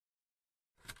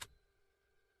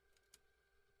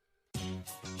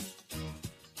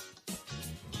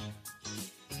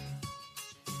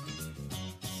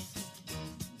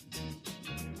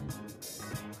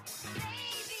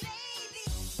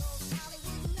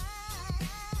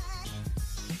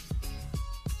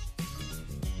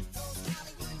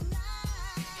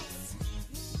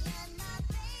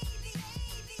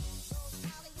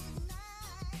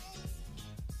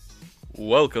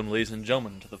Welcome, ladies and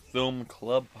gentlemen, to the Film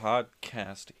Club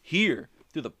Podcast. Here,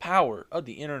 through the power of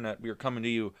the internet, we are coming to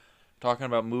you talking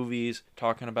about movies,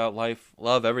 talking about life,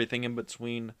 love, everything in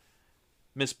between.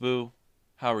 Miss Boo,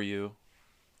 how are you?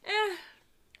 Eh.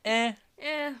 Eh.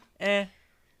 Eh. Eh.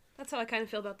 That's how I kind of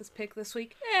feel about this pick this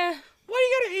week. Why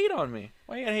you gotta hate on me?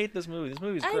 Why you gotta hate this movie? This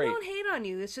movie's great. I don't hate on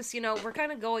you. It's just, we're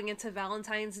kind of going into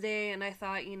Valentine's Day, and I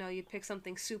thought, you'd pick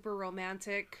something super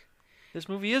romantic. This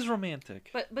movie is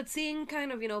romantic. But seeing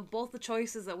kind of, both the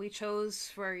choices that we chose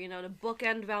for, to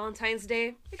bookend Valentine's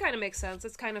Day, it kind of makes sense.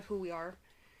 It's kind of who we are.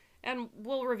 And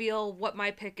we'll reveal what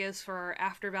my pick is for our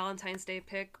after Valentine's Day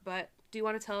pick, but do you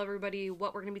want to tell everybody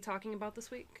what we're going to be talking about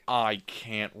this week? I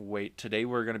can't wait. Today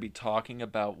we're going to be talking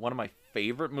about one of my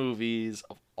favorite movies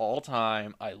of all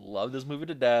time. I love this movie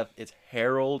to death. It's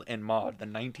Harold and Maude, the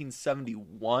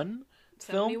 1971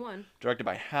 film, directed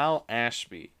by Hal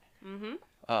Ashby. Mm-hmm.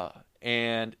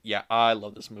 And yeah, I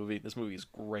love this movie. This movie is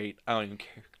great. I don't even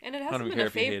care. And it hasn't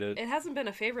it hasn't been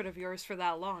a favorite of yours for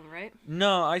that long, right?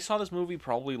 No, I saw this movie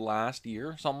probably last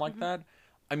year, something like that.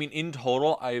 I mean, in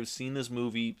total, I have seen this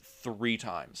movie 3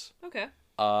 times. Okay.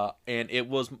 And it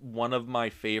was one of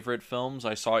my favorite films.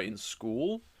 I saw it in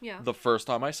school. Yeah. The first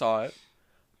time I saw it.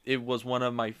 It was one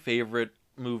of my favorite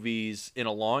movies in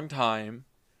a long time.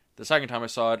 The second time I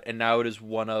saw it, and now it is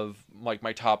one of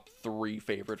my top 3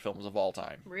 favorite films of all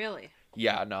time. Really?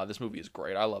 Yeah, no, this movie is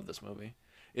great. I love this movie.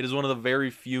 It is one of the very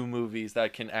few movies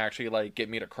that can actually get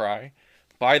me to cry.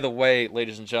 By the way,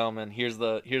 ladies and gentlemen, here's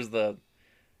the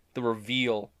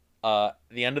reveal. The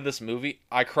end of this movie,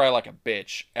 I cry like a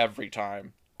bitch every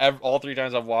time. All 3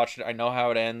 times I've watched it, I know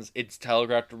how it ends. It's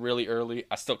telegraphed really early.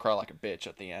 I still cry like a bitch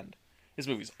at the end. This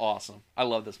movie's awesome. I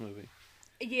love this movie.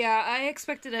 Yeah, I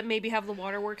expected to maybe have the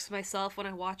waterworks myself when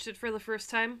I watched it for the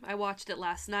first time. I watched it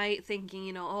last night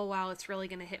thinking, oh wow, it's really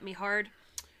going to hit me hard.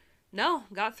 No,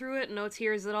 got through it, no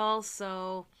tears at all,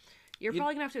 so you're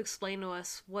probably going to have to explain to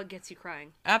us what gets you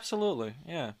crying. Absolutely,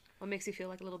 yeah. What makes you feel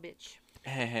like a little bitch.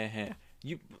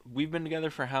 We've been together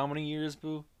for how many years,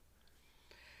 Boo?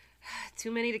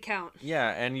 Too many to count. Yeah,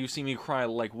 and you've seen me cry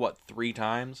 3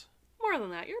 times? More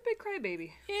than that, you're a big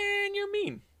crybaby. And you're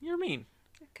mean. You're mean.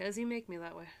 Because you make me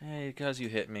that way. Hey, because you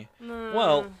hit me.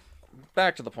 Well,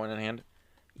 back to the point at hand.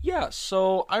 Yeah,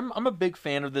 so I'm a big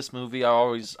fan of this movie.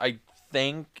 I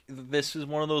think this is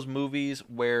one of those movies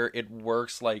where it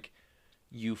works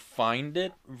you find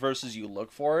it versus you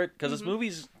look for it. Because this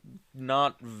movie's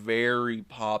not very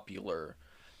popular.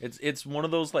 It's one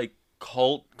of those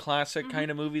cult classic kind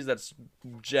of movies that's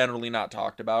generally not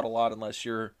talked about a lot unless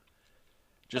you're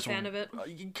just a fan of it,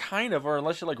 kind of, or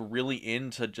unless you're really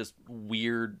into just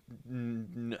weird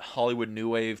Hollywood new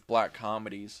wave black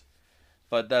comedies.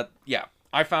 But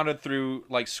I found it through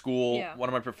school. Yeah. One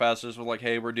of my professors was like,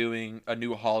 "Hey, we're doing a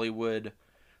new Hollywood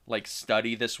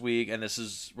study this week, and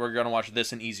we're gonna watch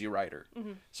this and Easy Rider."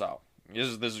 Mm-hmm. So this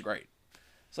is great.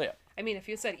 So yeah. I mean, if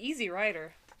you said Easy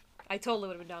Rider, I totally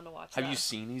would have been down to watch. Have you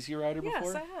seen Easy Rider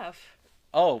before? Yes, I have.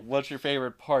 Oh, what's your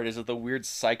favorite part? Is it the weird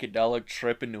psychedelic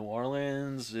trip in New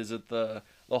Orleans? Is it the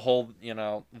whole,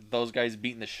 those guys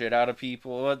beating the shit out of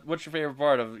people? What's your favorite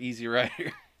part of Easy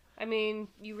Rider? I mean,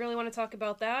 you really want to talk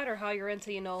about that or how you're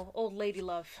into, old lady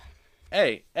love?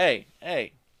 Hey.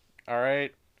 All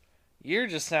right? You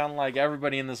just sound like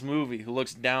everybody in this movie who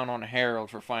looks down on Harold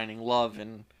for finding love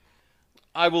in,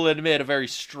 I will admit, a very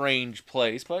strange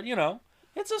place. But,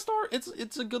 it's a story.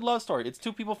 It's a good love story. It's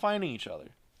 2 people finding each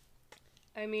other.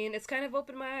 I mean, it's kind of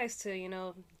opened my eyes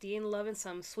to, Dean loving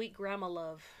some sweet grandma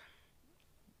love.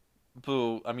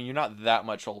 Boo, I mean, you're not that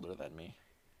much older than me.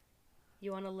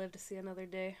 You want to live to see another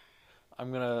day?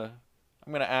 I'm gonna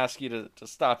ask you to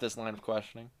stop this line of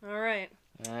questioning. All right.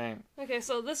 Okay,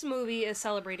 so this movie is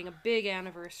celebrating a big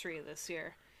anniversary this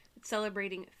year. It's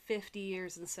celebrating 50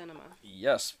 years in cinema.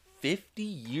 Yes, 50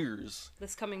 years.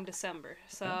 This coming December.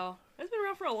 So, it's been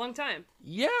around for a long time.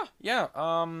 Yeah.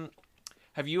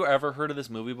 Have you ever heard of this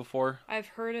movie before? I've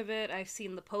heard of it. I've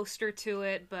seen the poster to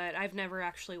it, but I've never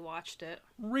actually watched it.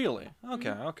 Really?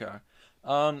 Okay, okay.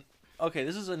 Okay,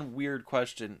 this is a weird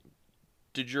question.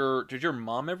 Did your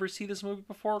mom ever see this movie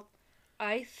before?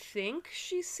 I think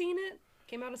she's seen it.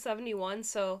 Came out in 71,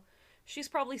 so she's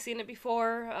probably seen it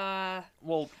before. I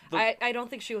don't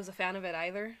think she was a fan of it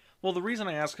either. Well, the reason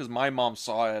I ask is my mom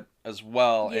saw it as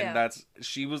well, and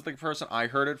she was the person I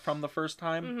heard it from the first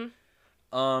time. Mm-hmm.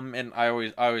 And I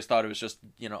always thought it was just,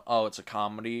 it's a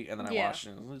comedy, and then I watched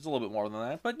it. It's a little bit more than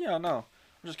that, but yeah, no,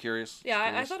 I'm just curious.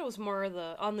 Yeah, I thought it was more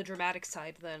on the dramatic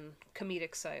side than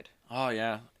comedic side. Oh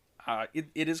yeah, it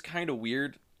is kind of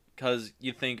weird because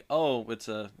you think, oh, it's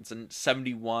a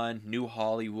 71 new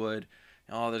Hollywood,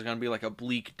 oh, there's gonna be like a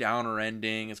bleak downer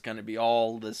ending. It's gonna be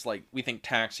all this like we think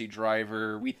Taxi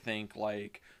Driver, we think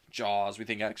like Jaws, we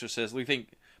think Exorcist, we think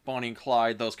Bonnie and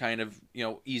Clyde, those kind of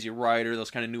Easy Rider,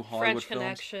 those kind of new Hollywood films.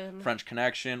 Connection. French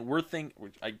Connection.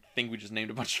 I think we just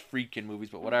named a bunch of freaking movies,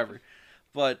 but whatever.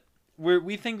 But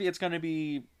we think it's gonna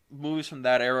be movies from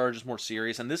that era are just more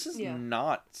serious, and this is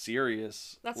not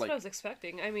serious. That's like, what I was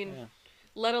expecting. I mean,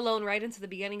 let alone right into the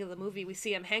beginning of the movie, we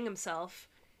see him hang himself.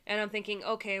 And I'm thinking,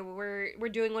 okay, we're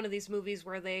doing one of these movies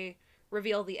where they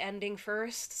reveal the ending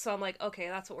first. So I'm like, okay,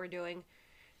 that's what we're doing.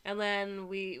 And then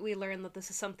we learn that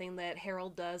this is something that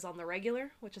Harold does on the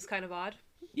regular, which is kind of odd.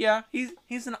 Yeah,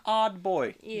 he's an odd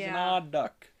boy. Yeah. He's an odd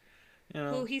duck.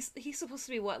 Who he's supposed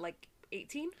to be what, like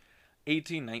 18?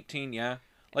 18, 19, yeah.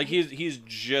 Like he's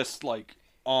just like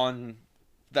on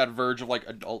that verge of like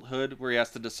adulthood where he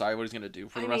has to decide what he's gonna do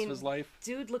for the rest of his life.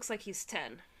 Dude looks like he's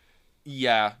 10.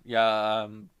 Yeah.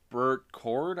 Burt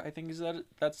Cord, I think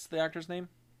that's the actor's name.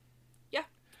 Yeah.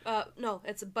 No,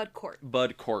 it's Bud Cort.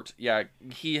 Bud Cort. Yeah,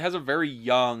 he has a very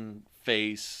young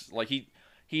face. Like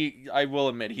I will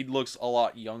admit, he looks a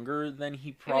lot younger than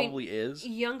he probably is.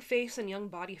 Young face and young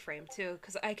body frame too,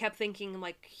 because I kept thinking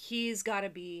like he's got to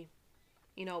be,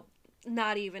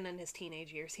 not even in his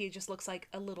teenage years. He just looks like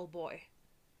a little boy,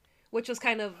 which was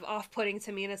kind of off-putting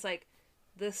to me. And it's like,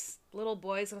 this little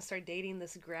boy's gonna start dating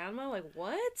this grandma? Like,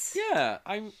 what? Yeah,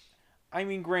 I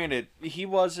mean, granted, he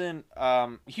wasn't.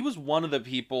 He was one of the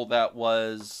people that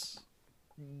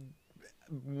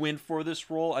went for this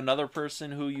role. Another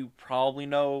person who you probably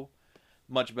know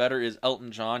much better is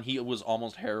Elton John. He was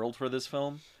almost Harold for this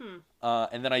film.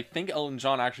 And then I think Elton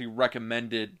John actually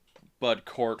recommended Bud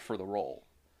Cort for the role.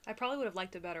 I probably would have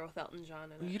liked it better with Elton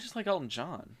John in it. You just like Elton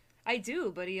John. I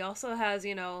do, but he also has,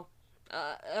 a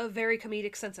very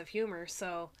comedic sense of humor,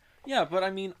 so... Yeah, but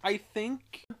I mean, I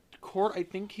think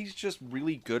he's just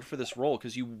really good for this role,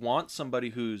 because you want somebody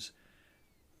who's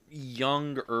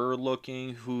younger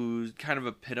looking, who kind of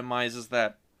epitomizes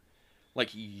that, like,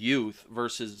 youth,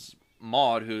 versus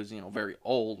Maude, who's, very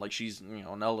old. Like, she's,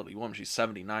 an elderly woman. She's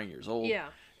 79 years old. Yeah.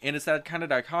 And it's that kind of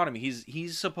dichotomy.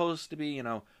 He's supposed to be,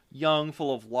 young,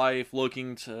 full of life,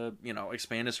 looking to,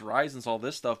 expand his horizons, all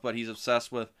this stuff, but he's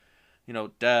obsessed with,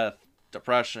 death,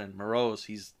 depression, morose.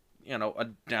 He's, a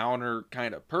downer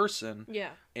kind of person.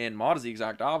 Yeah. And Maude is the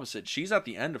exact opposite. She's at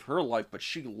the end of her life, but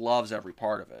she loves every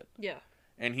part of it. Yeah.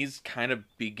 And he's kind of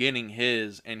beginning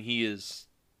his, and he's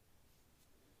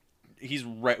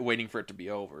waiting for it to be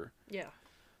over. Yeah.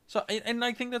 So, and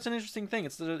I think that's an interesting thing.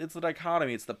 It's the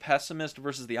dichotomy. It's the pessimist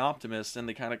versus the optimist, and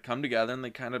they kind of come together and they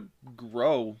kind of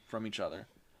grow from each other.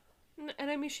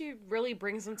 And I mean, she really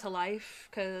brings them to life,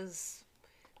 because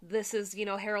this is,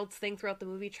 Harold's thing throughout the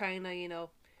movie, trying to,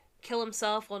 kill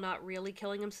himself while not really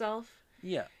killing himself.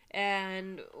 Yeah.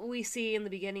 And we see in the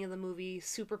beginning of the movie,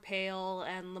 super pale,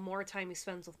 and the more time he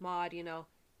spends with Maude,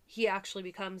 he actually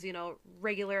becomes,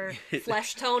 regular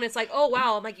flesh tone. It's like, oh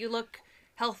wow, I'm like, you look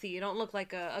healthy, you don't look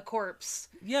like a corpse.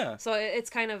 Yeah. So it's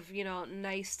kind of,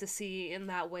 nice to see in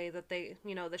that way that they,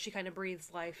 that she kind of breathes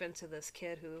life into this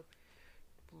kid who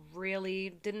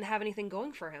really didn't have anything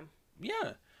going for him.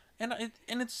 Yeah. And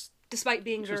it's despite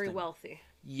being very wealthy.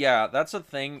 Yeah, that's a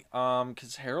thing.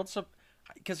 Because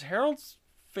Harold's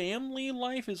family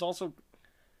life is also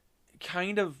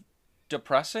kind of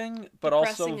depressing, but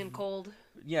depressing also and cold.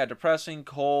 Yeah, depressing,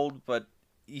 cold, but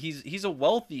he's a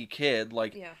wealthy kid,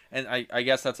 like, yeah. And I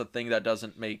guess that's a thing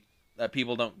that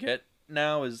people don't get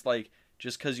now, is like,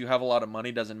 just because you have a lot of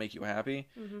money doesn't make you happy.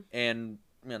 Mm-hmm. And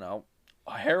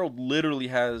Harold literally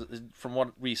has, from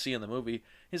what we see in the movie,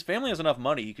 his family has enough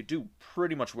money, he could do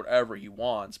pretty much whatever he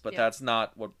wants, but that's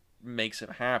not what makes him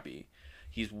happy.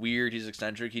 He's weird, he's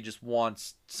eccentric, he just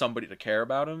wants somebody to care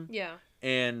about him. Yeah.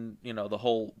 And, the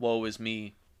whole, woe is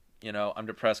me, I'm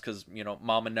depressed because,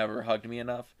 mama never hugged me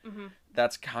enough. Mm-hmm.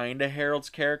 That's kind of Harold's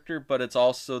character, but it's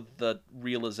also the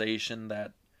realization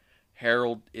that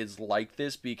Harold is like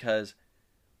this because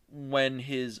when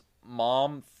his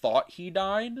mom thought he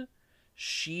died,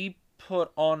 she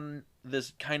put on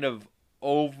this kind of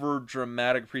over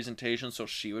dramatic presentation so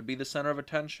she would be the center of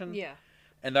attention. Yeah.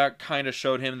 And that kind of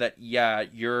showed him that, yeah,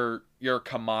 you're a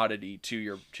commodity to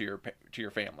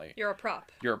your family. You're a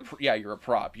prop. You're a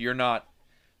prop. You're not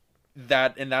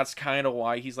that, and that's kind of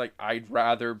why he's like, I'd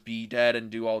rather be dead and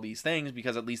do all these things,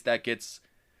 because at least that gets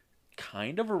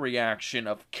kind of a reaction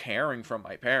of caring from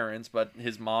my parents, but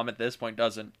his mom at this point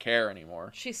doesn't care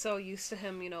anymore. She's so used to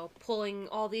him, pulling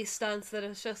all these stunts that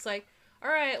it's just like, all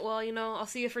right, well, I'll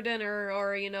see you for dinner,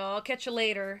 or, I'll catch you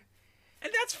later.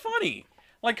 And that's funny.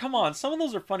 Like, come on, some of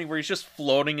those are funny where he's just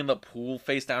floating in the pool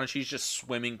face down and she's just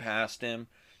swimming past him.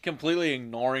 completely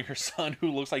ignoring her son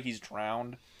who looks like he's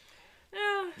drowned.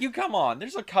 Yeah. You come on.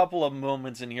 There's a couple of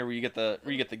moments in here where you get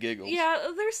the giggles. Yeah,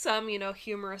 there's some,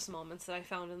 humorous moments that I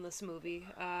found in this movie.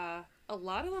 A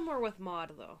lot of them were with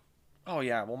Maude, though. Oh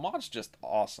yeah, well Maude's just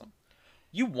awesome.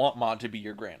 You want Maude to be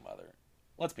your grandmother.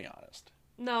 Let's be honest.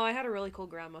 No, I had a really cool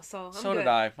grandma, so I'm so good. did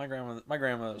I. My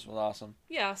grandmother's was awesome.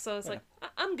 Yeah, so it's like,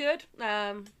 I'm good.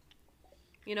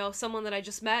 Someone that I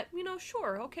just met,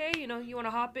 sure, okay, you want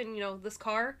to hop in, this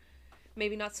car?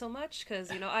 Maybe not so much,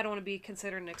 because, I don't want to be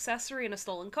considered an accessory in a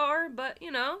stolen car, but,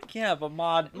 Yeah, but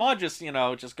Maude just,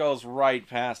 just goes right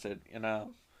past it,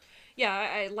 Yeah,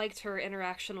 I liked her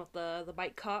interaction with the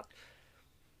bike cop.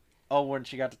 Oh, when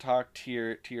she got to talk to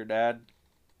your dad?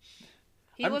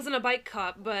 He wasn't a bike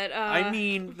cop, but... I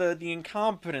mean, the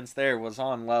incompetence there was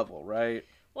on level, right?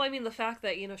 Well, I mean, the fact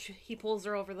that, he pulls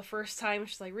her over the first time,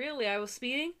 she's like, really? I was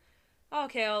speeding? Oh,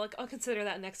 okay, I'll consider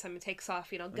that next time, and takes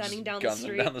off, gunning down the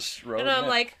street. Down the road, and I'm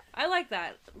like, I like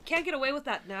that. Can't get away with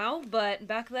that now, but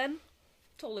back then,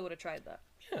 totally would have tried that.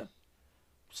 Yeah.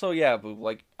 So yeah, Boo,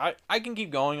 like I can keep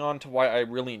going on to why I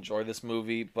really enjoy this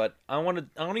movie, but I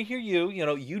want to hear you.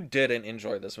 You didn't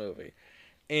enjoy this movie,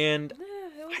 and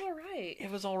it was alright. It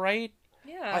was alright.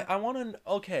 Yeah. I want to.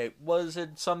 Okay, was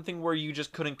it something where you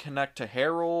just couldn't connect to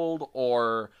Harold,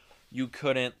 or you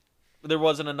couldn't? There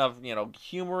wasn't enough,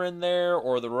 humor in there,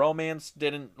 or the romance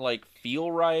didn't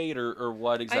feel right, or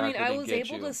what exactly? I was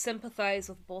able to sympathize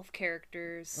with both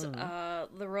characters.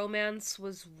 Mm-hmm. The romance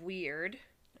was weird.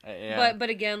 Yeah.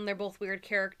 But again, they're both weird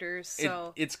characters,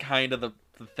 so... It's kind of the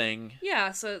thing.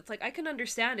 Yeah, so it's like, I can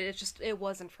understand it, it's just, it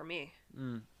wasn't for me.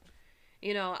 Mm.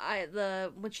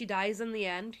 When she dies in the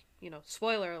end,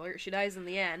 spoiler alert, she dies in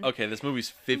the end. Okay, this movie's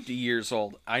 50 years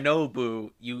old. I know,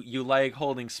 Boo, you like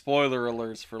holding spoiler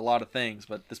alerts for a lot of things,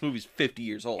 but this movie's 50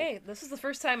 years old. Hey, this is the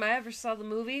first time I ever saw the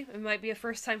movie. It might be a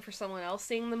first time for someone else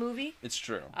seeing the movie. It's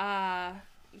true. Yeah,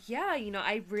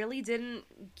 I really didn't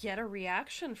get a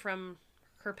reaction from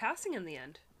her passing in the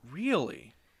end.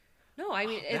 Really? No, I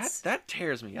mean, that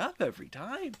tears me up every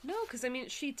time. No, because,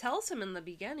 she tells him in the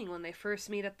beginning when they first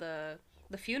meet at the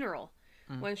funeral,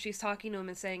 when she's talking to him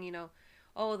and saying,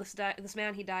 oh, this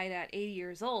man, he died at 80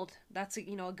 years old. That's, a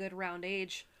good round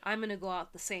age. I'm going to go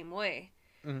out the same way.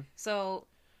 Mm-hmm. So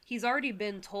he's already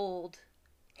been told,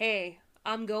 hey,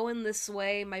 I'm going this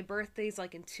way. My birthday's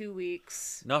in 2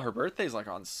 weeks. No, her birthday's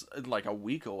a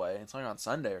week away. It's on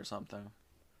Sunday or something.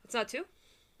 It's not 2?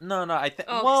 No, I think.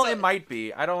 Oh, well, it might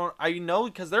be. I know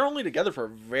because they're only together for a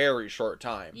very short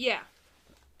time. Yeah.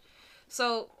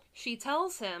 So she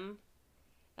tells him,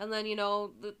 and then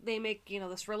they make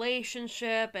this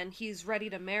relationship, and he's ready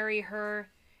to marry her,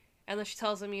 and then she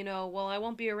tells him, well, I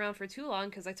won't be around for too long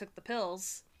because I took the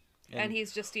pills, and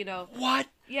he's just what?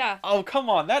 Yeah. Oh, come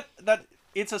on, that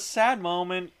it's a sad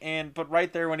moment, but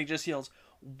right there when he just yells,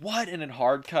 "What?" and it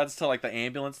hard cuts to the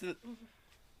ambulance.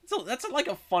 So that's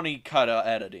a funny cut of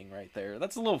editing right there.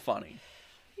 That's a little funny.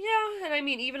 Yeah, and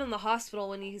even in the hospital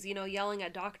when he's, yelling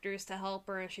at doctors to help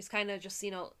her, and she's kind of just,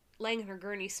 laying in her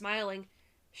gurney smiling,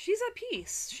 she's at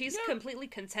peace. She's completely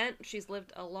content. She's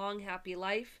lived a long, happy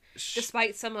life,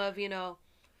 despite some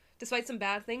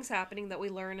bad things happening that we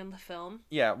learn in the film.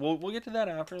 Yeah, we'll get to that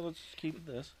after. Let's keep it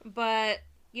this. But,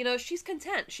 she's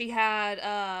content. She had,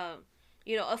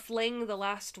 a fling the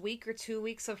last week or 2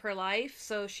 weeks of her life,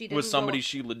 so she didn't with somebody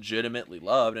she legitimately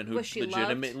loved and who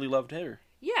legitimately loved her.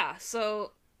 Yeah,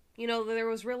 so, there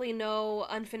was really no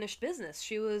unfinished business.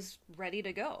 She was ready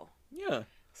to go. Yeah.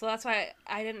 So that's why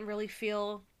I didn't really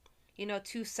feel,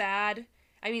 too sad.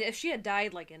 I mean, if she had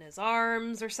died, in his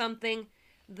arms or something,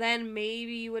 then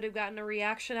maybe you would have gotten a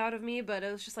reaction out of me, but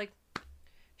it was just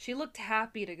she looked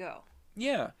happy to go.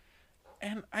 Yeah.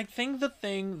 And I think the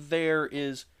thing there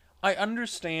is, I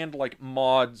understand,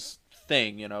 Maude's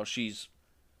thing, she's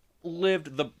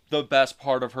lived the best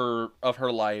part of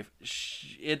her life.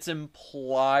 It's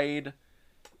implied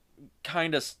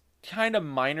kind of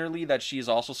minorly that she's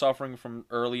also suffering from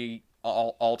early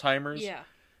Alzheimer's. Yeah.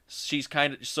 She's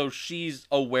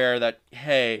aware that,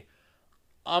 hey,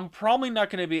 I'm probably not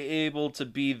going to be able to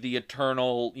be the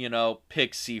eternal,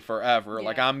 pixie forever.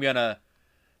 Yeah.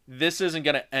 This isn't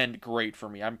going to end great for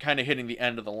me. I'm kind of hitting the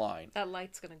end of the line. That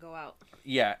light's going to go out.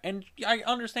 Yeah, and I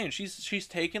understand. She's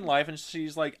taken life, and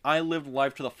she's like, I lived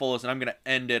life to the fullest, and I'm going to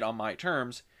end it on my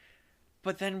terms.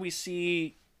 But then we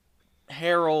see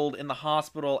Harold in the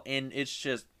hospital, and it's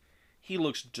just, he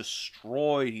looks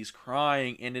destroyed. He's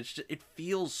crying, and it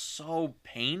feels so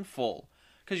painful.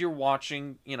 Because you're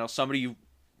watching, somebody you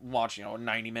watch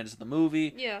 90 minutes of the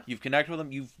movie. Yeah. You've connected with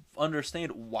them. You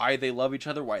understand why they love each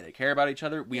other, why they care about each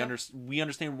other. We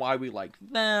understand why we like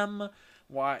them.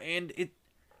 Why, and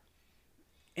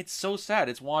it's so sad.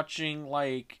 It's watching,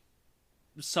 like,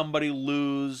 somebody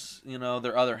lose,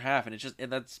 their other half,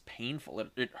 and that's painful.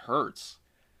 It hurts.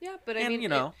 Yeah, but I And,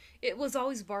 mean, it was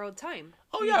always borrowed time.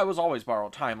 Oh, yeah, it was always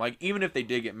borrowed time. Like, even if they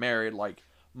did get married, like,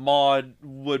 Maude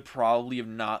would probably have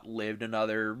not lived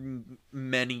another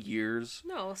many years.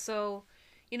 No, so,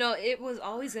 it was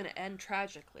always going to end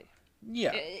tragically.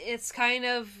 Yeah. It's kind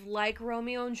of like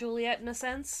Romeo and Juliet in a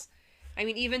sense. I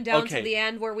mean, even down to the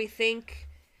end where we think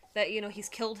that, he's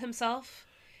killed himself.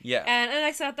 Yeah. And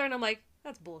I sat there and I'm like,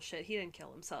 that's bullshit. He didn't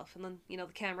kill himself. And then, the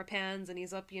camera pans and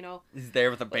he's up, He's there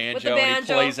with a banjo, and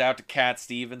he plays out to Cat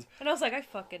Stevens. And I was like, I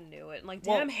fucking knew it. And like,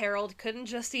 damn, Harold couldn't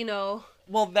just,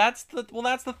 Well, that's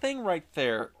the thing right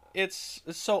there. It's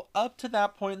so up to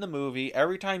that point in the movie,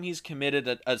 every time he's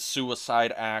committed a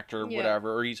suicide act or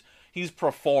whatever, or he's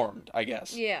performed, I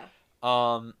guess. Yeah.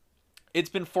 It's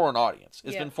been for an audience.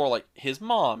 It's been for, like, his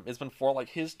mom. It's been for, like,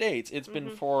 his dates. It's been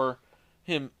for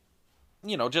him,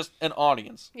 just an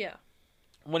audience. Yeah.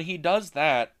 When he does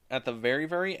that, at the very,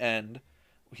 very end,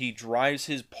 he drives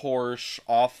his Porsche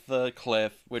off the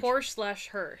cliff.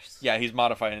 Porsche/hearse. Yeah, he's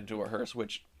modified into a hearse,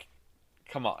 which,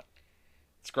 come on.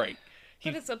 It's great.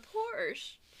 But it's a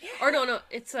Porsche. Yeah. Or no,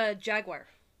 it's a Jaguar.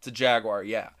 It's a Jaguar,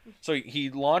 yeah. So he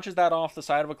launches that off the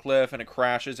side of a cliff, and it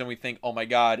crashes, and we think, oh my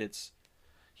god,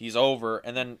 he's over.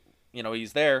 And then,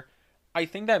 he's there. I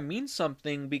think that means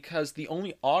something because the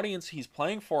only audience he's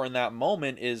playing for in that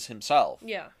moment is himself.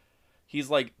 Yeah. He's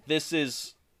like, this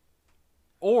is...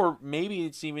 Or maybe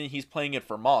it's even he's playing it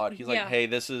for Maude. He's like, hey,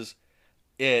 this is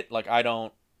it. Like, I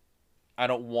don't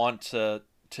want to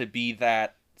be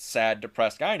that sad,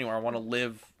 depressed guy anymore. I want to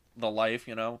live the life,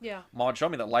 Yeah. Maude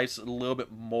showed me that life's a little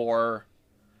bit more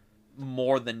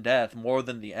than death, more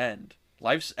than the end.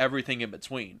 Life's everything in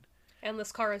between. And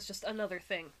this car is just another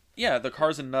thing. Yeah, the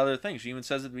car's another thing. She even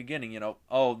says at the beginning,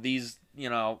 oh, these,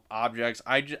 objects,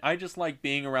 I just like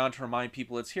being around to remind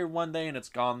people it's here one day and it's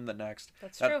gone the next.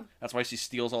 That's true. That's why she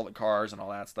steals all the cars and all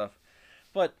that stuff.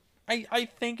 But I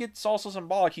think it's also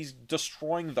symbolic. He's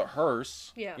destroying the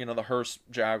hearse. Yeah. The hearse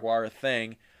Jaguar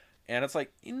thing. And it's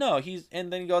like, and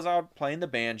then he goes out playing the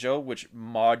banjo, which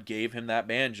Maude gave him that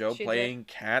banjo, playing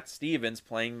Cat Stevens,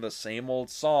 playing the same old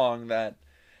song that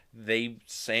they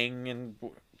sang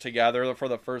together for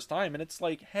the first time. And it's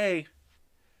like, hey,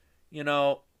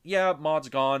 Maude's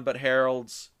gone, but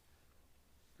he's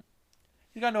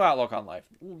got no outlook on life.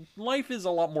 Life is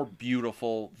a lot more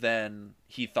beautiful than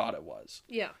he thought it was.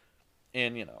 Yeah.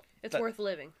 And, it's worth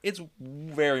living. It's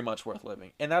very much worth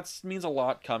living. And that means a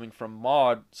lot coming from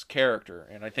Maude's character.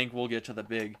 And I think we'll get to the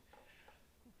big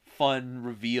fun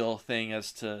reveal thing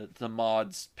as to the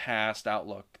Maude's past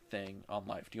outlook thing on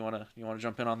life. Do you want to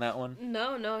jump in on that one?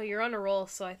 No, you're on a roll,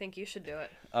 so I think you should do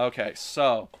it. Okay,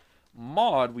 so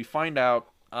Maude, we find out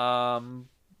kind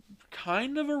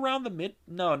of around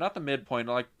not the midpoint,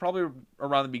 like probably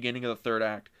around the beginning of the third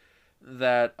act,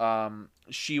 that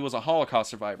she was a Holocaust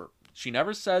survivor. She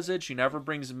never says it. She never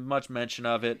brings much mention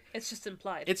of it. It's just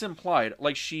implied. It's implied.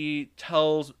 Like, she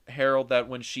tells Harold that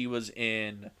when she was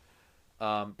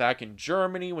back in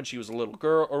Germany, when she was a little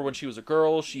girl, or when she was a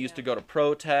girl, she used to go to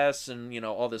protests and,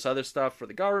 all this other stuff for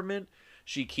the government.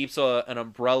 She keeps an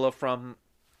umbrella from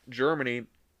Germany.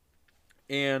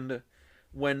 And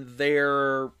when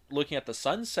they're looking at the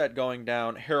sunset going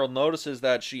down, Harold notices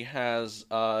that she has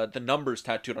the numbers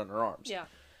tattooed on her arms. Yeah.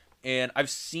 And I've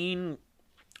seen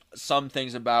some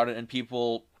things about it, and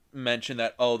people mention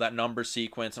that, that number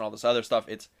sequence and all this other stuff.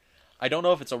 I don't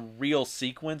know if it's a real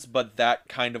sequence, but that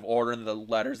kind of order and the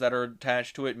letters that are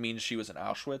attached to it means she was in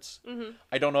Auschwitz. Mm-hmm.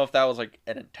 I don't know if that was like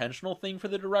an intentional thing for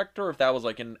the director, or if that was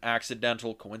like an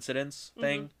accidental coincidence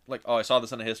thing. Mm-hmm. Like, I saw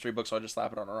this in a history book, so I just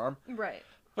slap it on her arm. Right.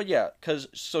 But yeah,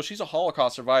 so she's a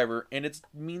Holocaust survivor, and it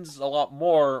means a lot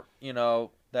more,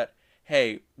 that,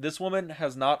 hey, this woman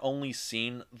has not only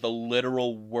seen the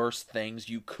literal worst things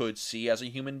you could see as a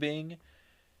human being,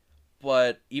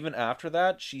 but even after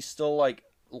that, she's still like,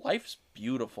 life's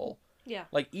beautiful. Yeah.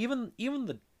 Like, even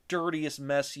the dirtiest,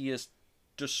 messiest,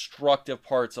 destructive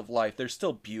parts of life, there's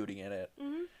still beauty in it.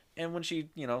 Mm-hmm. And when she,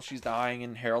 she's dying,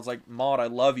 and Harold's like, Maude, I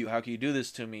love you. How can you do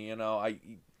this to me?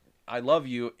 I love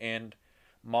you. And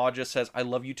Maude just says, I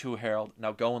love you too, Harold.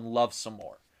 Now go and love some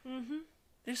more. Mm-hmm.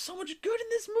 There's so much good in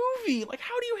this movie. Like,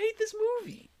 how do you hate this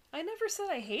movie? I never said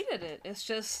I hated it. It's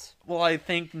just... Well, I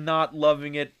think not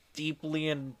loving it deeply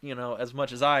and, as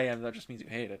much as I am, that just means you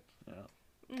hate it.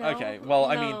 No, okay, well,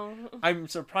 I no. mean, I'm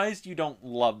surprised you don't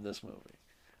love this movie.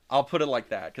 I'll put it like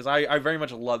that, because I very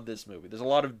much love this movie. There's a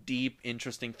lot of deep,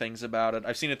 interesting things about it.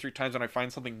 I've seen it 3 times, and I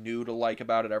find something new to like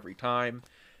about it every time.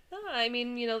 I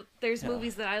mean, there's Yeah.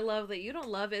 movies that I love that you don't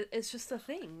love. It's just a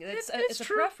thing. It's a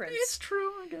true. preference. It's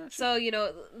true. I guess. So,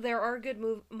 there are good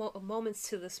moments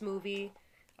to this movie.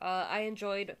 I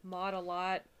enjoyed Maude a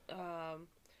lot.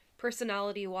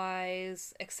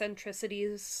 Personality-wise,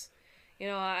 eccentricities.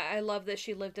 I love that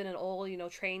she lived in an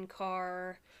old, train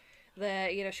car.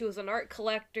 That, she was an art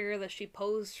collector, that she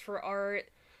posed for art.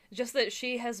 Just that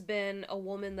she has been a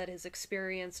woman that has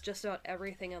experienced just about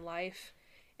everything in life.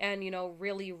 And,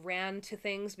 really ran to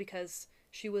things because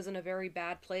she was in a very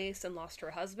bad place and lost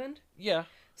her husband. Yeah.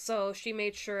 So she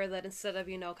made sure that instead of,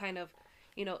 kind of,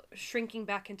 shrinking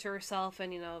back into herself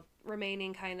and,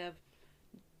 remaining kind of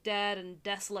dead and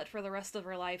desolate for the rest of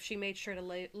her life, she made sure to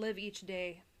live each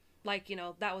day like,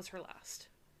 that was her last.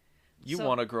 You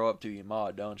want to grow up to be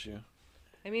Maude, don't you?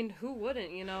 I mean, who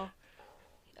wouldn't,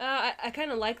 I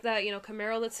kind of like that,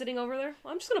 Camaro that's sitting over there.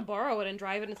 Well, I'm just going to borrow it and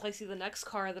drive it until I see the next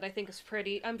car that I think is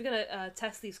pretty. I'm going to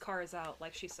test these cars out,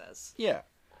 like she says. Yeah.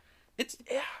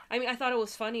 I mean, I thought it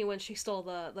was funny when she stole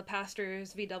the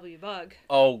pastor's VW Bug.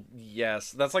 Oh,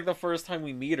 yes. That's like the first time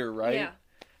we meet her, right?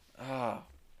 Yeah.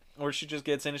 Or she just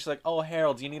gets in and she's like, oh,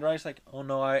 Harold, do you need a ride? She's like, oh,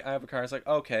 no, I have a car. It's like,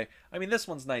 okay. I mean, this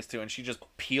one's nice, too. And she just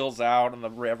peels out and the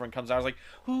Reverend comes out. I was like,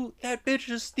 who? That bitch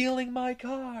is stealing my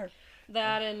car.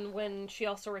 That, and when she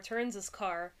also returns his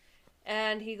car,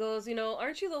 and he goes,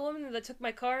 aren't you the woman that took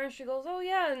my car? And she goes, oh,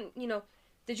 yeah, and,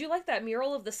 did you like that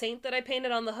mural of the saint that I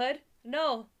painted on the hood?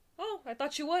 No. Oh, I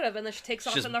thought you would have. And then she takes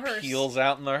off in the hearse. Peels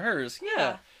out in the hearse.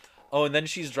 Yeah. Oh, and then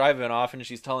she's driving off and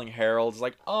she's telling Harold,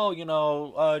 like, oh, do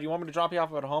you want me to drop you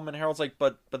off at home? And Harold's like,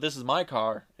 but this is my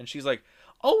car. And she's like,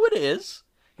 oh, it is?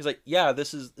 He's like, yeah,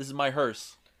 this is my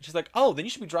hearse. And she's like, oh, then you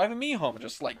should be driving me home. And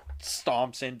just, like,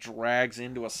 stomps in, drags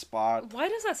into a spot. Why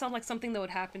does that sound like something that would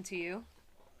happen to you?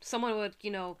 Someone would,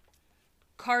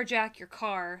 carjack your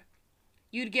car.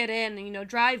 You'd get in and,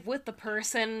 drive with the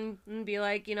person and be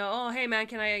like, oh, hey, man,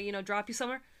 can I, drop you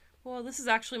somewhere? Well, this is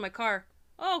actually my car.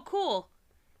 Oh, cool.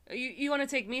 You want to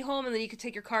take me home and then you could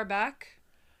take your car back?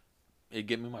 It'd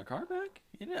get me my car back?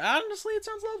 Honestly, it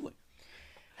sounds lovely.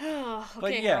 Okay,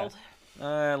 but, yeah, Harold.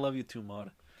 I love you too,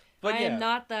 Maude. But I am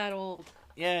not that old.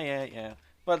 Yeah.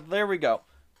 But there we go.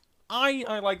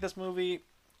 I like this movie.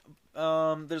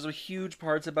 There's a huge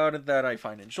parts about it that I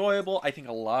find enjoyable. I think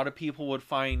a lot of people would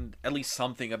find at least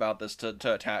something about this to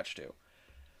attach to.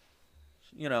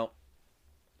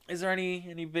 Is there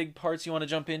any big parts you want to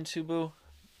jump into, Boo?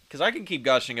 Because I can keep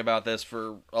gushing about this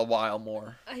for a while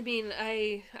more. I mean,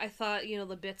 I thought,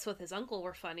 the bits with his uncle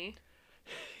were funny.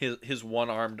 His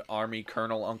one-armed army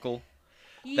colonel uncle.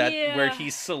 Yeah. Where he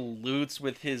salutes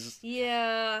with his...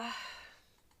 Yeah.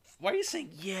 Why are you saying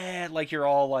yeah like you're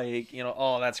all like,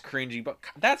 oh, that's cringy, but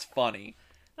that's funny.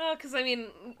 Oh, because, I mean,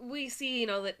 we see,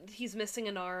 that he's missing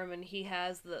an arm and he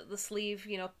has the sleeve,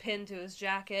 pinned to his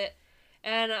jacket.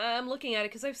 And I'm looking at it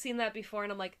because I've seen that before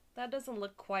and I'm like, that doesn't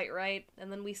look quite right.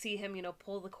 And then we see him,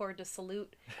 pull the cord to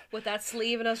salute with that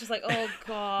sleeve. And I was just like, oh,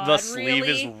 God, the sleeve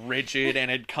really? is rigid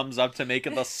and it comes up to make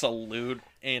it the salute.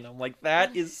 And I'm like,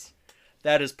 that is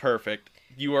perfect.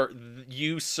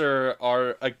 You, sir,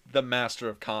 are the master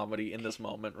of comedy in this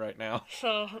moment right now.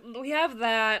 So we have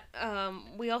that.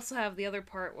 We also have the other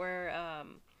part where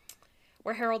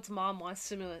Harold's mom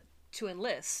wants him to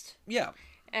enlist. Yeah.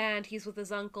 And he's with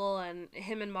his uncle, and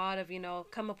him and Maude have,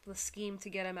 come up with a scheme to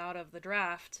get him out of the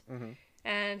draft. Mm-hmm.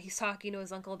 And he's talking to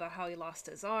his uncle about how he lost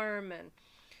his arm, and,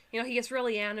 he gets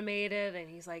really animated, and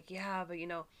he's like, yeah, but,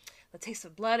 the taste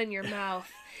of blood in your mouth,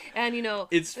 and,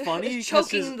 it's funny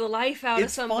choking the life out of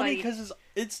somebody. It's funny because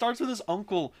it starts with his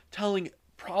uncle telling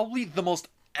probably the most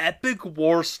epic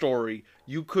war story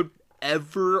you could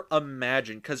ever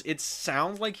imagine, because it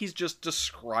sounds like he's just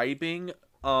describing,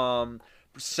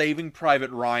 Saving Private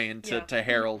Ryan to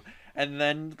Harold, and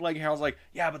then like Harold's like,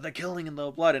 yeah, but the killing and the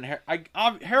blood, and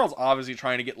Harold's obviously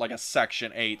trying to get like a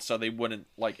Section 8 so they wouldn't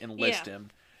like enlist him,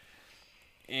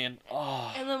 and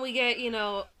then we get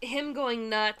him going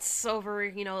nuts over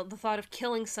the thought of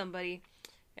killing somebody,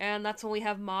 and that's when we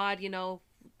have Maude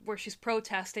where she's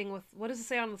protesting with, what does it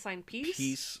say on the sign,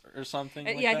 peace or something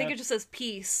like I think it just says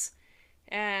peace.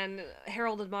 And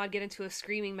Harold and Maude get into a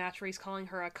screaming match where he's calling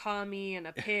her a commie and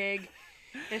a pig.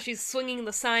 And she's swinging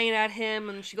the sign at him,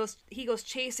 and he goes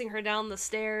chasing her down the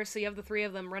stairs, so you have the three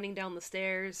of them running down the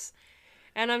stairs.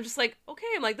 And I'm just like,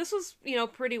 okay, this was,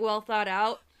 pretty well thought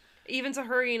out. Even to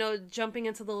her, jumping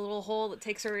into the little hole that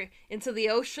takes her into the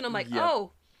ocean, I'm like,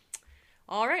 oh,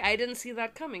 all right, I didn't see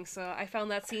that coming, so I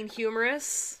found that scene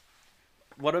humorous.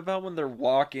 What about when they're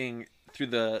walking through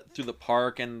the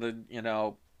park and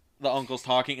the uncle's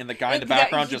talking and the guy in the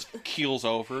background just keels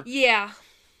over? Yeah.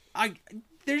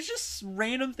 There's just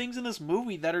random things in this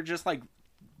movie that are just like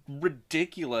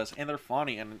ridiculous, and they're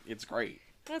funny, and it's great.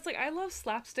 And it's like, I love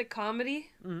slapstick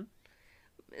comedy. Mm-hmm.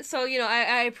 So,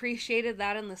 I appreciated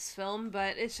that in this film,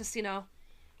 but it's just,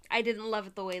 I didn't love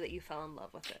it the way that you fell in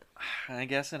love with it. I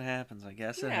guess it happens.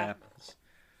 It happens.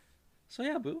 So,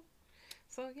 yeah, boo.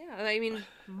 So, yeah, I mean,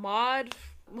 Maude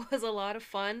was a lot of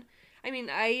fun. I mean,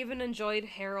 I even enjoyed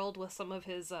Harold with some of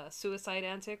his suicide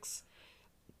antics.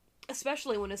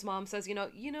 Especially when his mom says, you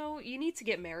need to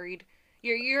get married.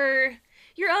 You're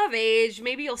of age.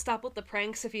 Maybe you'll stop with the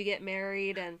pranks if you get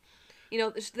married. And,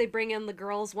 they bring in the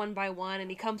girls one by one, and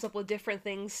he comes up with different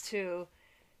things to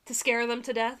scare them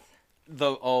to death.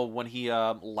 When he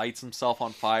lights himself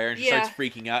on fire and she starts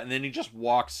freaking out, and then he just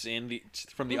walks in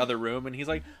from the other room, and he's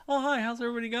like, "Oh, hi, how's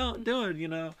everybody doing?"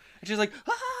 And she's like,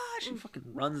 "Ah!" She fucking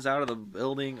runs out of the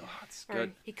building. Oh, it's good.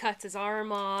 Or he cuts his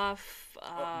arm off.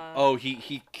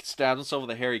 He stabs himself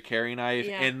with a Harry Carey knife,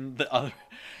 and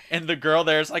the girl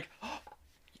there is like, oh,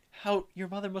 "How your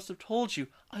mother must have told you.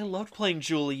 I loved playing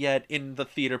Juliet in the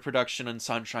theater production in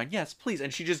Sunshine. Yes, please."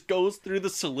 And she just goes through the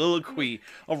soliloquy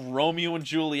of Romeo and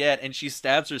Juliet, and she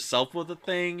stabs herself with a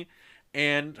thing.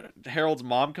 And Harold's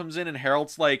mom comes in, and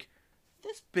Harold's like,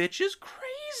 "This bitch is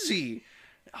crazy."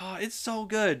 Oh, it's so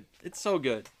good. It's so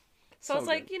good. So it's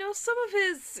like, some of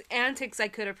his antics I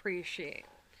could appreciate.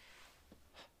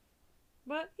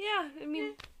 But, yeah, I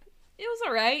mean, it was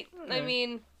alright. I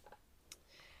mean...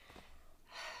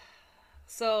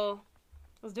 So,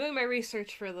 I was doing my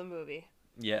research for the movie.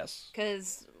 Yes.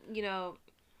 Because,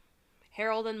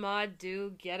 Harold and Maude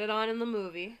do get it on in the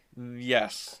movie.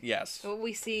 Yes. So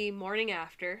we see morning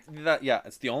after.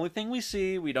 It's the only thing we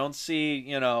see. We don't see,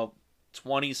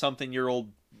 20-something-year-old,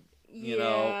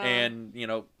 and,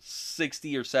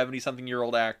 60 or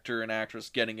 70-something-year-old actor and actress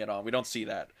getting it on. We don't see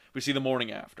that. We see the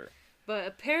morning after. But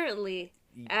apparently...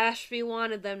 Ashby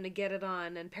wanted them to get it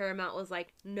on, and Paramount was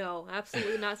like, "No,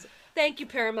 absolutely not." Thank you,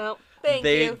 Paramount. Thank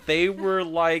you. They were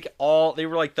like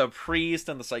the priest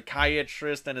and the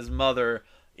psychiatrist and his mother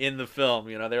in the film.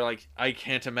 They're like, "I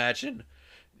can't imagine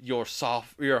your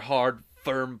hard,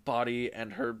 firm body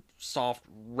and her soft,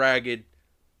 ragged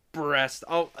breast."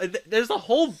 Oh, there's a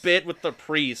whole bit with the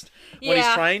priest when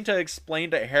he's trying to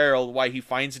explain to Harold why he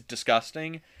finds it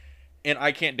disgusting. And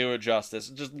I can't do it justice.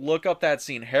 Just look up that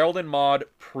scene. Harold and Maude,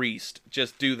 priest.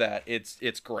 Just do that.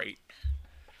 It's great.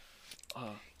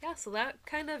 Yeah, so that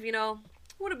kind of,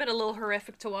 would have been a little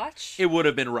horrific to watch. It would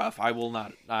have been rough. I will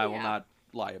not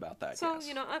lie about that. So,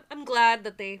 yes. I'm glad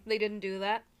that they didn't do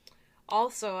that.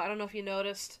 Also, I don't know if you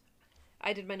noticed,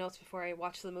 I did my notes before I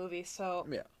watched the movie, so...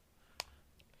 Yeah.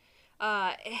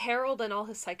 Harold and all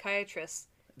his psychiatrists...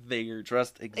 They are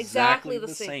dressed exactly the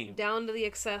same. Down to the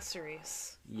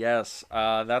accessories. Yes.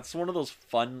 That's one of those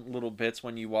fun little bits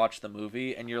when you watch the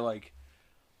movie and you're like,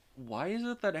 why is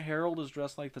it that Harold is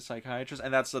dressed like the psychiatrist?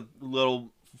 And that's a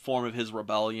little form of his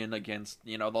rebellion against,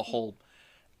 the whole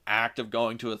act of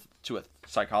going to a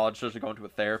psychologist or going to a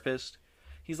therapist.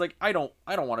 He's like, I don't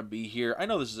want to be here. I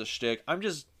know this is a shtick. I'm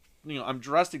just, I'm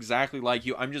dressed exactly like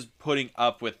you. I'm just putting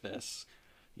up with this.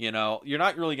 You're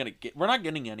not really we're not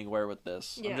getting anywhere with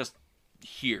this. Yeah. I'm just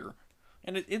here.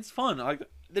 And it's fun. Like,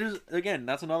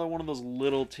 that's another one of those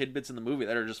little tidbits in the movie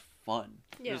that are just fun.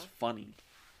 Yeah. Just funny.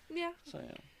 Yeah. So,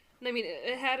 yeah. I mean,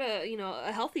 it had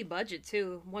a healthy budget,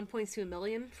 too. $1.2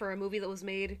 million for a movie that was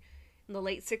made in the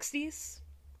late 60s.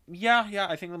 Yeah.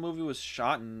 I think the movie was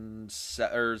shot in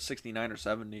 69 or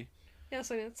 70. Yeah,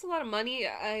 so it's a lot of money.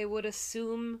 I would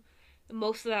assume...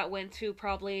 Most of that went to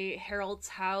probably Harold's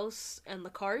house and the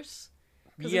cars.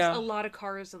 Because there's a lot of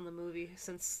cars in the movie,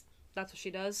 since that's what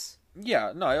she does.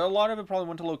 Yeah, no, a lot of it probably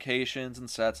went to locations and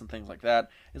sets and things like that.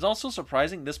 It's also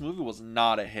surprising this movie was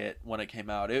not a hit when it came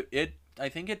out. I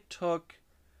think it took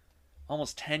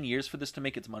almost 10 years for this to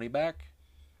make its money back.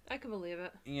 I can believe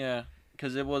it. Yeah,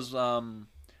 because it was one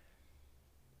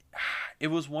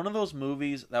of those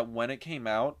movies that when it came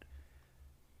out,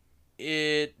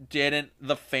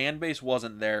 the fan base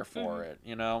wasn't there for it,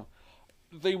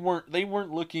 They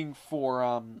weren't looking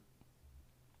for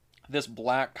this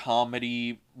black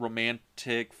comedy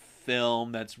romantic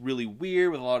film that's really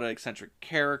weird with a lot of eccentric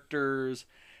characters,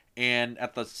 and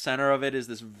at the center of it is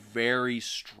this very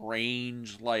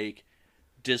strange, like,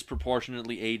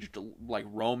 disproportionately aged, like,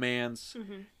 romance.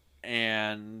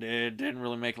 And it didn't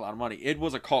really make a lot of money. It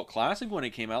was a cult classic when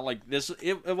it came out. Like,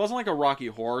 it wasn't like a Rocky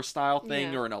Horror style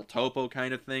thing or an El Topo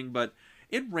kind of thing, but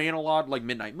it ran a lot, like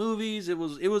midnight movies. It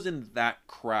was in that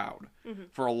crowd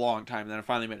for a long time. And then it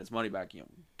finally made its money back,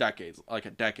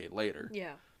 a decade later.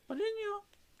 Yeah. But then,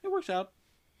 it works out.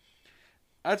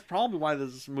 That's probably why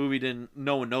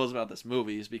no one knows about this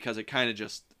movie, is because it kind of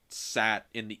just sat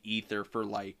in the ether for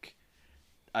like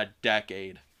a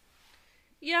decade.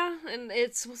 Yeah, and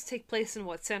it's supposed to take place in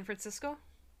what, San Francisco?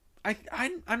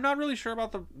 I'm not really sure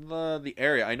about the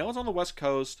area. I know it's on the West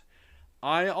Coast.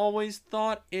 I always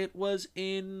thought it was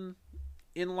in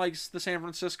like the San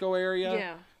Francisco area.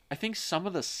 Yeah. I think some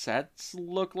of the sets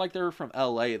look like they're from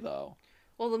LA though.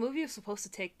 Well, the movie is supposed to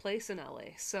take place in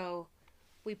LA, so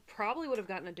we probably would have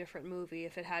gotten a different movie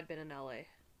if it had been in LA.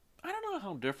 I don't know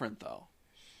how different though.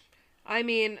 I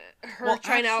mean, her Well,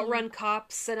 trying to actually, outrun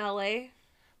cops in LA.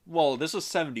 well, this was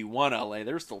 71 LA.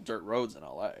 There's still dirt roads in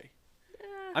LA.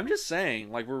 I'm just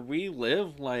saying, like where we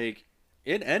live, like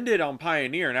it ended on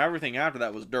Pioneer and everything after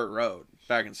that was dirt road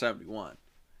back in 71.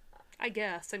 I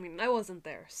guess. I mean, I wasn't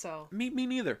there, so. Me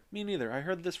neither. Me neither. I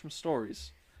heard this from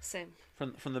stories Same.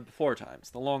 from the before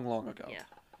times, the long ago. Yeah.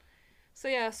 So,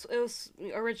 yes, it was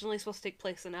originally supposed to take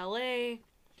place in LA.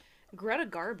 Greta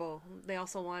Garbo, they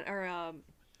also want, or,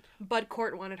 Bud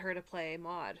Cort wanted her to play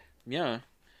Maude. Yeah.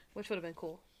 Which would have been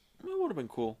cool. It would have been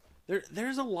cool.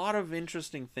 There's a lot of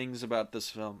interesting things about this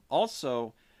film.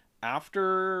 Also,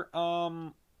 after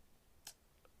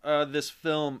this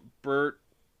film, Bud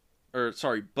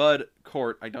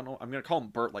Cort, I don't know, I'm gonna call him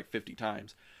Burt like 50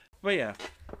 times. But yeah.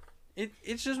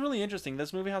 It's just really interesting.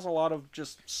 This movie has a lot of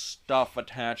just stuff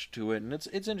attached to it, and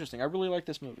it's interesting. I really like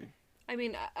this movie. I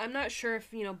mean, I'm not sure if,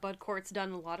 Bud Cort's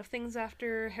done a lot of things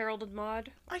after Harold and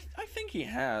Maude. I think he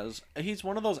has. He's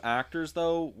one of those actors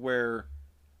though where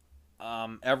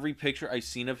every picture I've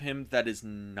seen of him that is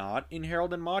not in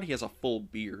Harold and Maude, he has a full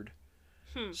beard.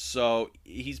 So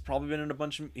he's probably been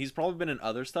in he's probably been in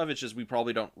other stuff. It's just we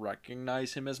probably don't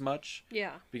recognize him as much.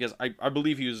 Yeah. Because I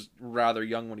believe he was rather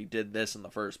young when he did this in the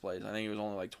first place. I think he was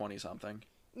only like 20 something.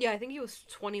 Yeah, I think he was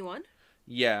 21.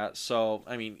 Yeah, so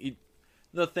I mean,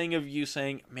 the thing of you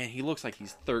saying, man, he looks like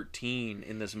he's 13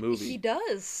 in this movie. He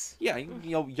does. Yeah,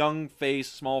 young face,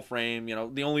 small frame.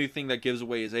 The only thing that gives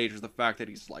away his age is the fact that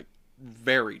he's like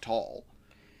very tall.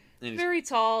 Very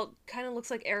tall. Kind of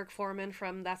looks like Eric Foreman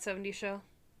from That 70s Show.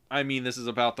 I mean, this is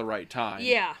about the right time.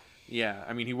 Yeah. Yeah,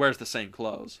 I mean, he wears the same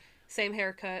clothes. Same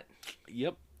haircut.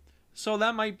 Yep. So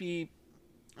that might be...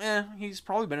 he's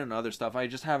probably been in other stuff. I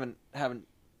just haven't...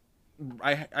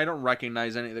 I don't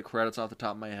recognize any of the credits off the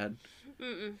top of my head.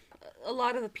 Mm-mm. A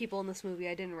lot of the people in this movie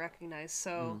I didn't recognize,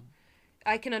 so...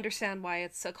 I can understand why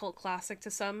it's a cult classic to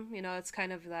some. It's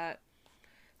kind of that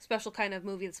special kind of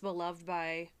movie that's beloved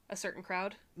by a certain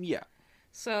crowd. Yeah.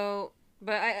 So,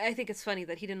 but I think it's funny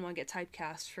that he didn't want to get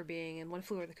typecast for being in One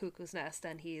Flew Over the Cuckoo's Nest,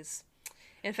 and he's,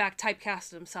 in fact,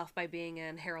 typecasted himself by being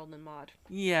in Harold and Maude.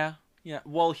 Yeah.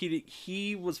 Well,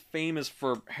 he was famous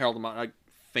for Harold and Maude, like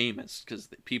famous because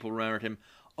people remembered him.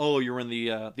 Oh, you're in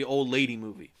the old lady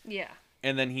movie. Yeah.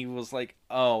 And then he was like,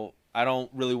 oh, I don't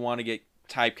really want to get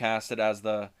typecasted as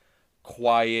the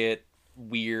quiet,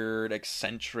 weird,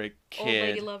 eccentric kid. Old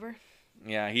lady lover.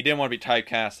 Yeah, he didn't want to be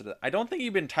typecasted. I don't think he'd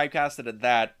been typecasted at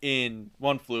that in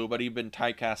One Flew, but he'd been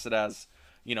typecasted as,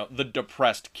 the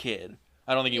depressed kid.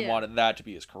 I don't think he wanted that to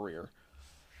be his career.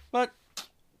 But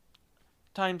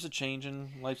times are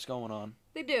changing, life's going on.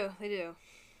 They do.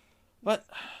 But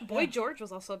Boy George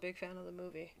was also a big fan of the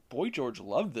movie. Boy George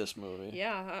loved this movie.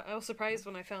 Yeah, I was surprised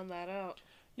when I found that out.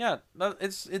 Yeah,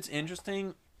 it's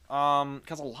interesting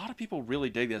because a lot of people really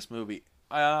dig this movie.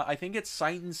 I think it's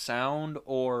Sight and Sound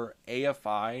or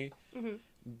AFI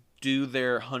do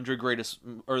their 100 greatest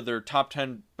or their top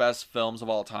 10 best films of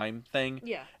all time thing.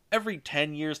 Yeah. Every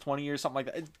 10 years, 20 years, something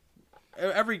like that.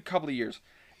 Every couple of years.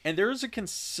 And there is a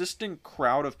consistent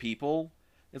crowd of people.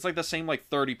 It's like the same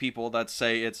 30 people that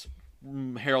say it's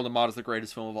Harold and Maude is the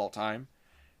greatest film of all time.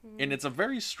 And it's a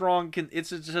very strong, it's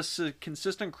just a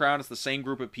consistent crowd. It's the same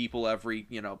group of people every,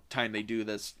 time they do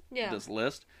this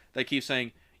list that keep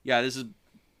saying, yeah, this is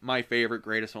my favorite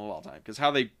greatest film of all time. Because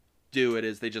how they do it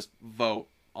is they just vote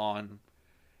on,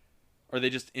 or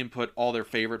they just input all their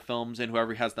favorite films, and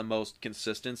whoever has the most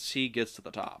consistency gets to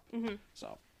the top.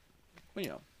 So, but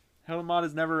Harold and Maude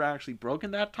has never actually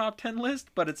broken that top 10 list,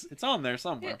 but it's on there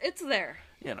somewhere. It's there.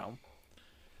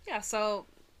 Yeah, so,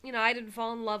 I didn't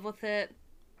fall in love with it.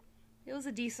 It was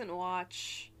a decent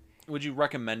watch. Would you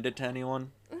recommend it to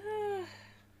anyone?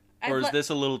 Or is this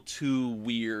a little too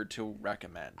weird to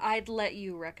recommend? I'd let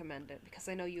you recommend it because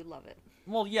I know you love it.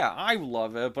 Well, yeah, I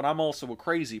love it, but I'm also a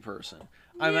crazy person.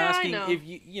 I'm asking if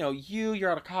you're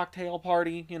at a cocktail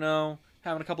party,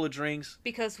 having a couple of drinks.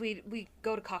 Because we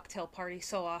go to cocktail parties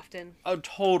so often. Oh,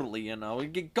 totally,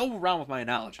 Go around with my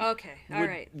analogy. Okay, all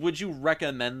right. Would you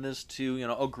recommend this to,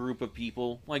 a group of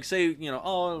people? Like, say,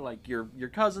 like your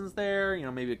cousin's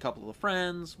there, maybe a couple of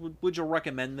friends. Would you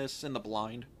recommend this in the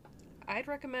blind? I'd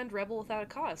recommend Rebel Without a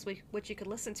Cause, which you could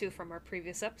listen to from our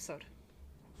previous episode.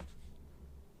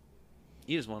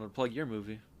 You just wanted to plug your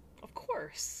movie. Of course.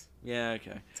 course. Yeah,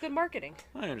 okay. It's good marketing.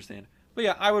 I understand. But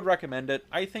yeah, I would recommend it.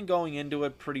 I think going into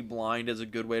it pretty blind is a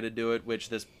good way to do it, which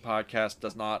this podcast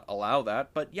does not allow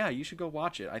that. But yeah, you should go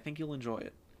watch it. I think you'll enjoy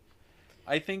it.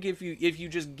 I think if you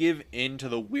just give in to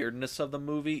the weirdness of the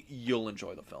movie, you'll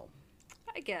enjoy the film.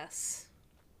 I guess.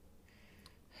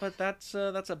 But that's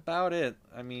about it.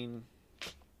 I mean,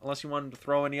 unless you wanted to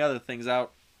throw any other things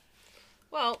out.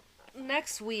 Well,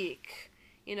 next week,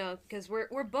 because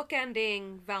we're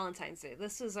bookending Valentine's Day.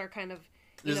 This is our kind of...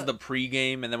 This is the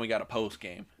pre-game, and then we got a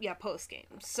post-game. Yeah, post-game.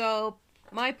 So,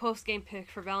 my post-game pick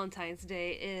for Valentine's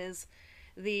Day is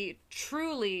the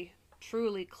truly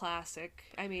classic.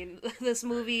 I mean, this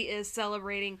movie is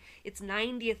celebrating its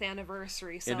 90th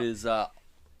anniversary. So it is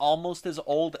almost as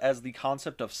old as the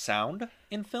concept of sound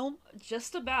in film.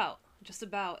 Just about.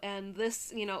 And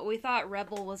this, we thought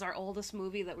Rebel was our oldest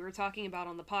movie that we were talking about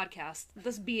on the podcast.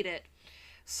 This beat it.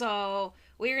 So,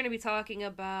 we're going to be talking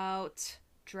about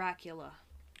Dracula.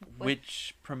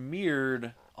 Which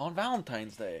premiered on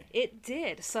Valentine's Day. It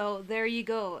did. So, there you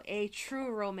go. A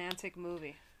true romantic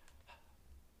movie.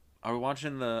 Are we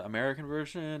watching the American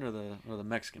version or the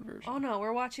Mexican version? Oh no,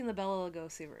 we're watching the Bela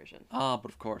Lugosi version. Ah, but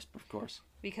of course.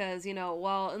 Because,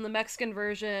 while in the Mexican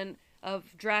version of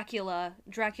Dracula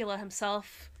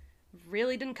himself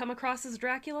really didn't come across as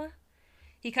Dracula.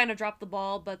 He kind of dropped the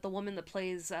ball, but the woman that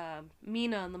plays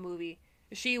Mina in the movie,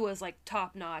 she was like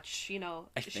top notch,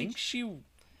 I think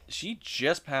she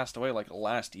just passed away like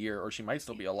last year, or she might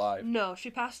still be alive. No, she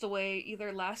passed away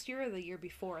either last year or the year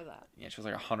before that. Yeah, she was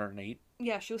like 108.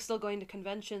 Yeah, she was still going to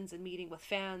conventions and meeting with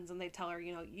fans, and they tell her,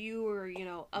 you were,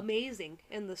 amazing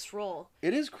in this role.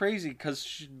 It is crazy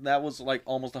because that was like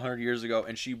almost 100 years ago,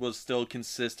 and she was still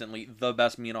consistently the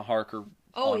best Mina Harker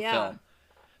on film.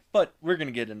 But we're going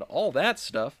to get into all that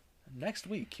stuff next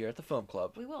week here at the Film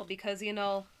Club. We will, because,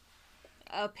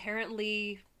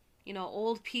 apparently...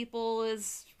 old people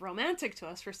is romantic to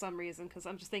us for some reason, because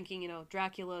I'm just thinking,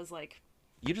 Dracula is like...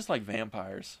 You just like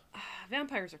vampires.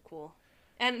 Vampires are cool.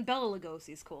 And Bela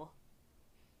Lugosi's cool.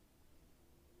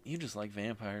 You just like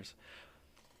vampires.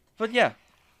 But yeah.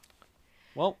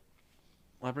 Well,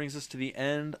 that brings us to the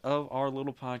end of our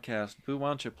little podcast. Boo, why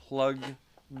don't you plug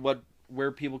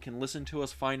where people can listen to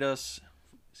us, find us,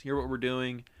 hear what we're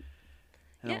doing,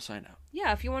 and I'll sign out.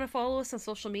 Yeah, if you want to follow us on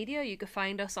social media, you can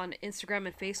find us on Instagram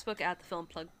and Facebook at the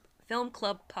Film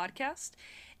Club Podcast.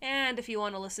 And if you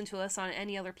want to listen to us on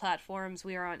any other platforms,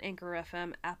 we are on Anchor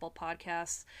FM, Apple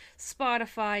Podcasts,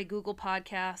 Spotify, Google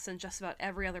Podcasts, and just about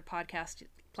every other podcast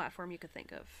platform you could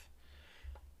think of.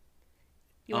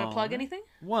 You want to plug anything?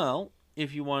 Well,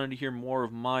 if you wanted to hear more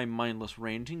of my mindless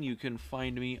ranting, you can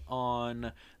find me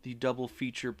on the Double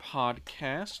Feature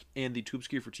Podcast and the Too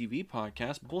Obscure for TV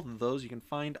podcast. Both of those you can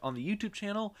find on the YouTube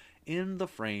channel In the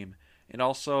Frame, and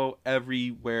also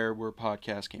everywhere where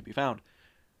podcasts can be found.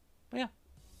 But yeah,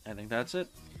 I think that's it.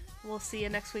 We'll see you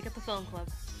next week at the Film Club.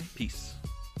 Peace.